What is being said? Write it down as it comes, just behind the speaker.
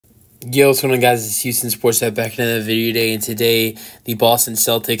Yo, what's going on, guys? It's Houston Sports back in another video today, and today the Boston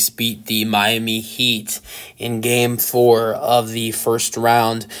Celtics beat the Miami Heat in Game 4 of the first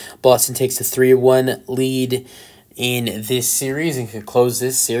round. Boston takes a 3-1 lead in this series and could close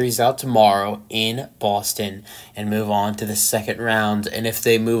this series out tomorrow in Boston and move on to the second round. And if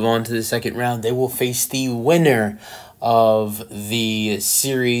they move on to the second round, they will face the winner of the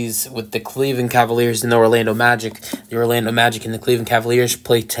series with the Cleveland Cavaliers and the Orlando Magic. The Orlando Magic and the Cleveland Cavaliers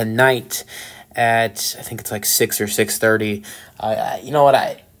play tonight at, I think it's like 6 or 6:30. You know what?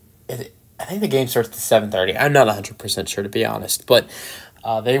 I think the game starts at 7:30. I'm not 100% sure, to be honest. But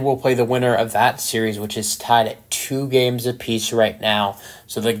they will play the winner of that series, which is tied at 2 games apiece right now.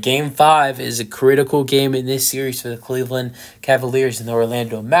 So the Game 5 is a critical game in this series for the Cleveland Cavaliers and the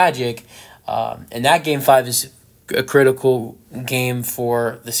Orlando Magic. And that Game 5 is a critical game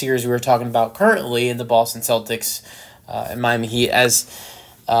for the series we were talking about currently in the Boston Celtics and Miami Heat, as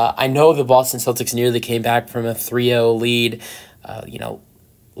I know the Boston Celtics nearly came back from a 3-0 lead,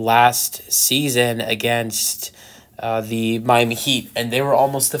 last season against the Miami Heat, and they were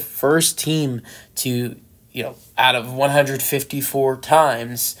almost the first team to, out of 154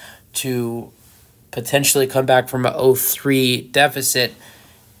 times to potentially come back from a 0-3 deficit.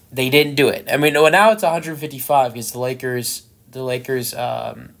 They didn't do it. I mean, well, now it's 155 because the Lakers,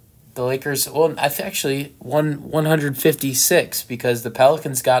 well, I actually won 156 because the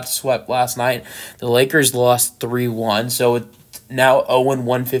Pelicans got swept last night. The Lakers lost 3-1, so it's now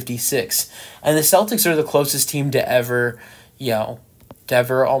 0-156. And the Celtics are the closest team to ever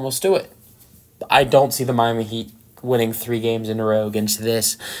almost do it. I don't see the Miami Heat winning 3 games in a row against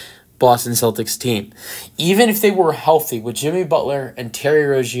this Boston Celtics team. Even if they were healthy with Jimmy Butler and Terry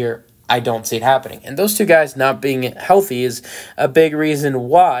Rozier, I don't see it happening. And those two guys not being healthy is a big reason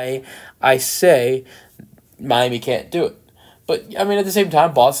why I say Miami can't do it. But, I mean, at the same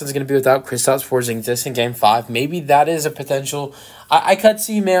time, Boston's going to be without Kristaps Porzingis in Game 5. Maybe that is a potential. I could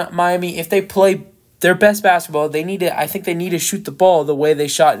see Miami, if they play their best basketball, I think they need to shoot the ball the way they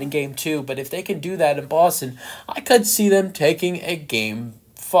shot in Game 2. But if they can do that in Boston, I could see them taking a Game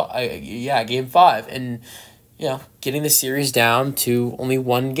 5, and getting the series down to only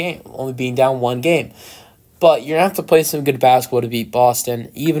being down one game. But you're gonna have to play some good basketball to beat Boston,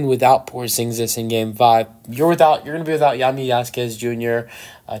 even without Porzingis in Game 5. You're gonna be without Yami Vasquez Jr.,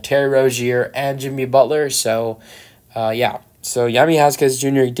 Terry Rozier, and Jimmy Butler. So, So Yami Vasquez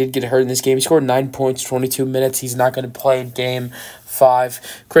Jr. did get hurt in this game. He scored 9 points, 22 minutes. He's not going to play in Game 5.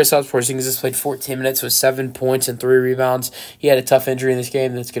 Kristaps Porzingis played 14 minutes with 7 points and 3 rebounds. He had a tough injury in this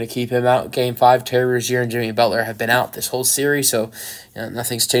game that's going to keep him out. Game 5, Terry Rozier and Jimmy Butler have been out this whole series, so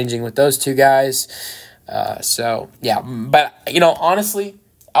nothing's changing with those two guys. But honestly,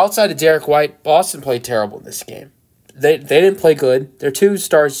 outside of Derrick White, Boston played terrible in this game. They didn't play good. Their 2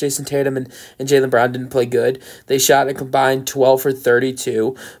 stars, Jason Tatum and Jaylen Brown, didn't play good. They shot a combined 12 for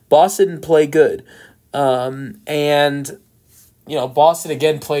 32. Boston didn't play good. Boston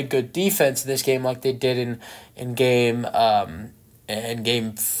again played good defense in this game, like they did in game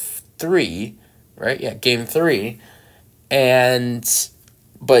 3, right? Yeah, Game 3.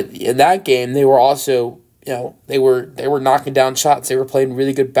 But in that game, they were also, they were knocking down shots. They were playing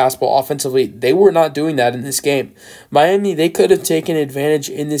really good basketball offensively. They were not doing that in this game. Miami, they could have taken advantage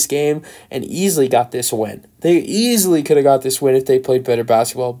in this game and easily got this win. They easily could have got this win if they played better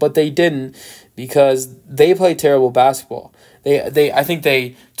basketball, but they didn't because they played terrible basketball. I think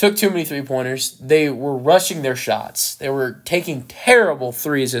they took too many three-pointers. They were rushing their shots. They were taking terrible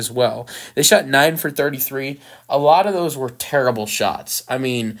threes as well. They shot 9 for 33. A lot of those were terrible shots. I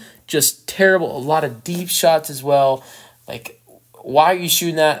mean, just terrible. A lot of deep shots as well. Like, why are you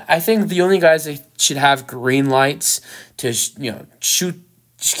shooting that? I think the only guys that should have green lights to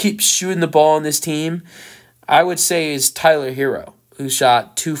keep shooting the ball on this team, I would say, is Tyler Hero, who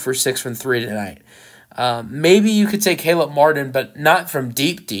shot 2 for 6 from 3 tonight. Maybe you could say Caleb Martin, but not from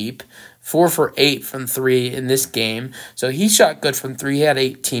deep. 4 for 8 from 3 in this game. So he shot good from 3. He had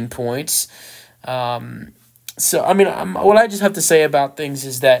 18 points. What I just have to say about things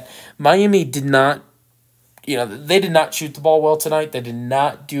is that Miami did not, they did not shoot the ball well tonight. They did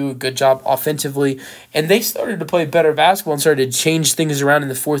not do a good job offensively. And they started to play better basketball and started to change things around in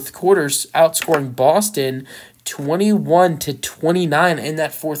the fourth quarters, outscoring Boston 21-29 in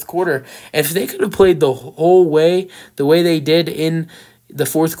that fourth quarter. And if they could have played the whole way, the way they did in the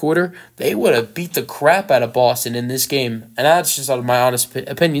fourth quarter, they would have beat the crap out of Boston in this game. And that's just out of my honest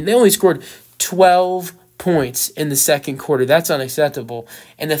opinion. They only scored 12 points in the second quarter. That's unacceptable.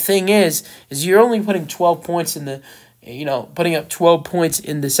 And the thing is you're only putting 12 points in the putting up 12 points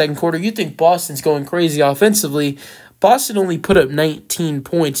in the second quarter. You think Boston's going crazy offensively, Boston only put up 19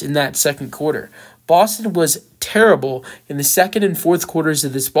 points in that second quarter. Boston was terrible in the second and fourth quarters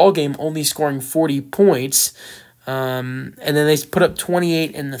of this ballgame, only scoring 40 points. And then they put up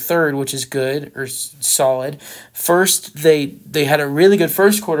 28 in the third, which is good or solid. First, they had a really good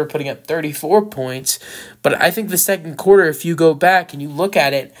first quarter, putting up 34 points. But I think the second quarter, if you go back and you look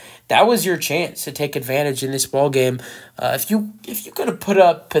at it, that was your chance to take advantage in this ball game. If you could have put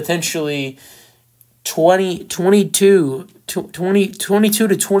up potentially 22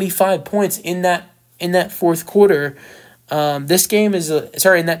 to 25 points in that fourth quarter. In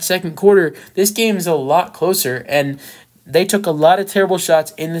that second quarter, this game is a lot closer, and they took a lot of terrible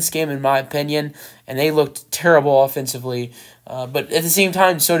shots in this game, in my opinion, and they looked terrible offensively. But at the same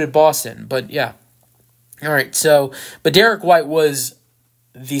time, so did Boston. But yeah, all right. But Derrick White was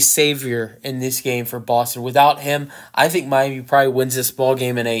the savior in this game for Boston. Without him, I think Miami probably wins this ball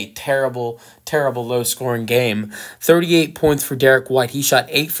game in a terrible, terrible low-scoring game. 38 points for Derrick White. He shot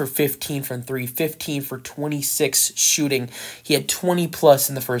 8 for 15 from 3, 15 for 26 shooting. He had 20-plus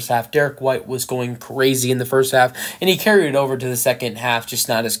in the first half. Derrick White was going crazy in the first half, and he carried it over to the second half, just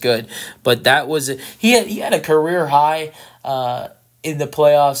not as good. But he had a career high in the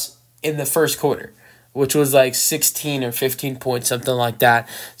playoffs in the first quarter, which was like 16 or 15 points, something like that.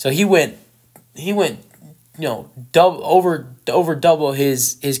 So he went, over double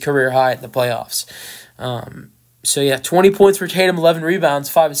his career high in the playoffs. 20 points for Tatum, 11 rebounds,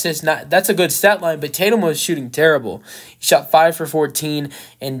 5 assists. That's a good stat line, but Tatum was shooting terrible. He shot 5 for 14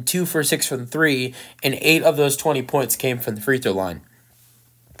 and 2 for 6 from 3, and 8 of those 20 points came from the free throw line.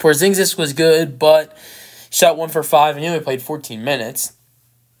 Porzingis was good, but shot 1 for 5, and he only played 14 minutes.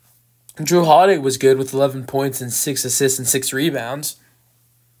 Drew Holiday was good with 11 points and 6 assists and 6 rebounds.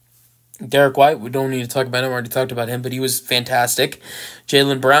 Derrick White, we don't need to talk about him. I already talked about him, but he was fantastic.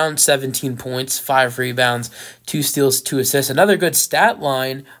 Jaylen Brown, 17 points, 5 rebounds, 2 steals, 2 assists. Another good stat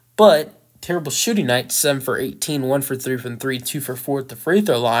line, but terrible shooting night. 7 for 18, 1 for 3 from 3, 2 for 4 at the free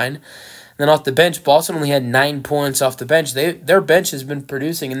throw line. Then off the bench, Boston only had 9 points off the bench. Their bench has been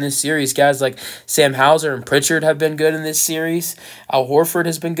producing in this series. Guys like Sam Hauser and Pritchard have been good in this series. Al Horford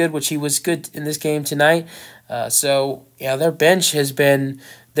has been good, which he was good in this game tonight. Their bench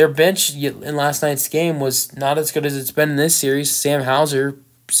in last night's game was not as good as it's been in this series. Sam Hauser,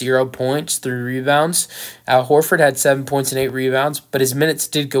 0 points, 3 rebounds. Al Horford had 7 points and 8 rebounds, but his minutes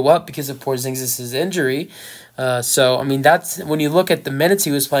did go up because of Porzingis' injury. That's when you look at the minutes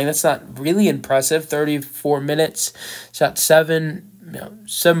he was playing, that's not really impressive. 34 minutes, shot 7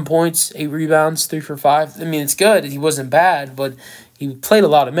 points, 8 rebounds, 3 for 5. It's good. He wasn't bad, but he played a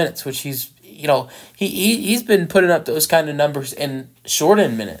lot of minutes, which he's been putting up those kind of numbers in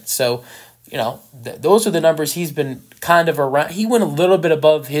shortened minutes. So, those are the numbers he's been kind of around. He went a little bit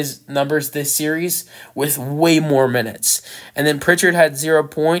above his numbers this series with way more minutes. And then Pritchard had 0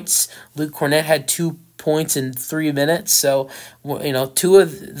 points. Luke Cornett had 2 points in 3 minutes. So, 2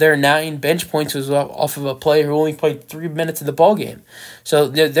 of their 9 bench points was off of a player who only played 3 minutes of the ball game. So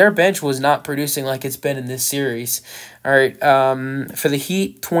their bench was not producing like it's been in this series. All right, for the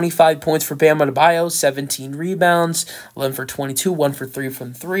Heat, 25 points for Bam Adebayo, 17 rebounds, 11 for 22, 1 for 3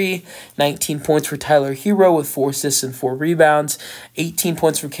 from 3, 19 points for Tyler Hero with 4 assists and 4 rebounds, 18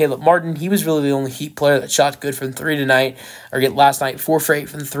 points for Caleb Martin. He was really the only Heat player that shot good from 3 last night, 4 for 8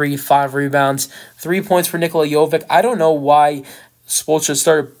 from 3, 5 rebounds, 3 points for Nikola Jovic. I don't know why Spoelstra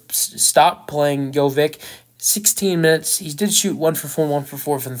stopped playing Jovic. 16 minutes. He did shoot 1 for 4, 1 for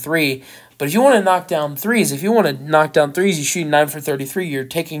 4 from 3. But if you want to knock down threes, you shoot 9 for 33. You're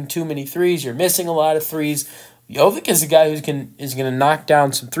taking too many threes. You're missing a lot of threes. Jovic is a guy is going to knock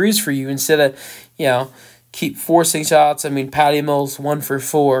down some threes for you instead of, keep forcing shots. Patty Mills, 1 for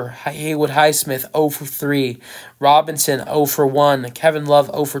 4. Haywood Highsmith, 0 for 3. Robinson, 0 for 1. Kevin Love,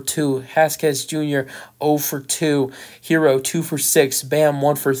 0 for 2. Haskins Jr., 0 for 2. Hero, 2 for 6. Bam,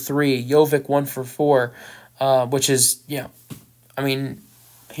 1 for 3. Jovic, 1 for 4. Which is,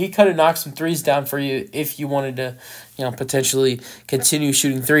 he could have knocked some threes down for you if you wanted to, potentially continue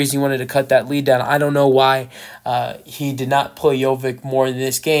shooting threes. You wanted to cut that lead down. I don't know why he did not play Jovic more in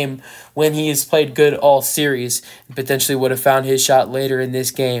this game when he has played good all series and potentially would have found his shot later in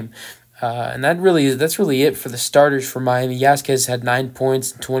this game. And that's really it for the starters for Miami. Vasquez had 9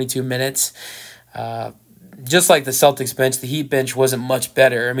 points in 22 minutes. Just like the Celtics bench, the Heat bench wasn't much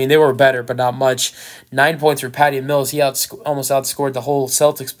better. They were better, but not much. 9 points for Patty Mills. He almost outscored the whole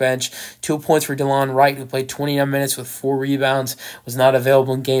Celtics bench. 2 points for DeLon Wright, who played 29 minutes with 4 rebounds, was not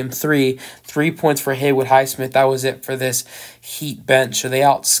available in Game 3. 3 points for Haywood Highsmith. That was it for this Heat bench. So they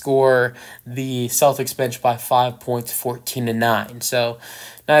outscore the Celtics bench by 5 points, 14-9. So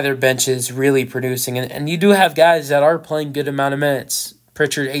neither bench is really producing. And you do have guys that are playing good amount of minutes.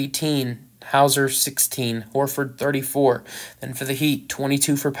 Pritchard, 18. Hauser, 16. Horford, 34. Then for the Heat,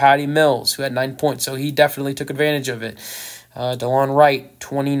 22 for Patty Mills, who had 9 points. So he definitely took advantage of it. DeLon Wright,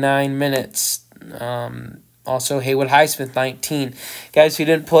 29 minutes. Also, Haywood Highsmith, 19. Guys who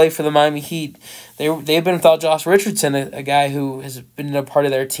didn't play for the Miami Heat, they've been without Josh Richardson, a guy who has been a part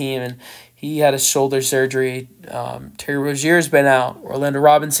of their team, and he had a shoulder surgery. Terry Rozier's been out. Orlando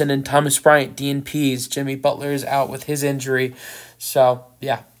Robinson and Thomas Bryant, DNPs. Jimmy Butler is out with his injury. So,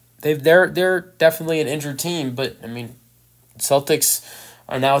 yeah, they're definitely an injured team, but, I mean, Celtics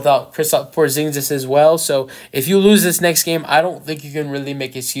are now without Kristaps Porzingis as well. So if you lose this next game, I don't think you can really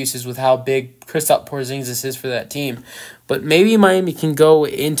make excuses with how big Kristaps Porzingis is for that team. But maybe Miami can go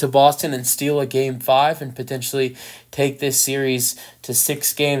into Boston and steal a Game 5 and potentially take this series to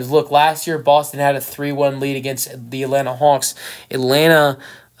 6 games. Look, last year Boston had a 3-1 lead against the Atlanta Hawks. Atlanta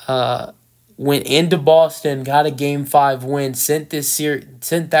went into Boston, got a Game 5 win, sent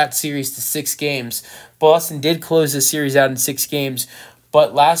that series to 6 games. Boston did close the series out in 6 games.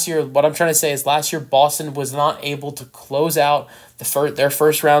 But last year, what I'm trying to say is last year Boston was not able to close out their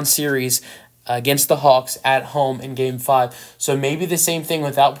first round series against the Hawks at home in Game 5. So maybe the same thing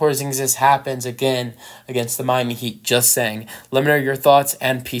without Porzingis happens again against the Miami Heat. Just saying. Let me know your thoughts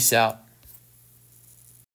and peace out.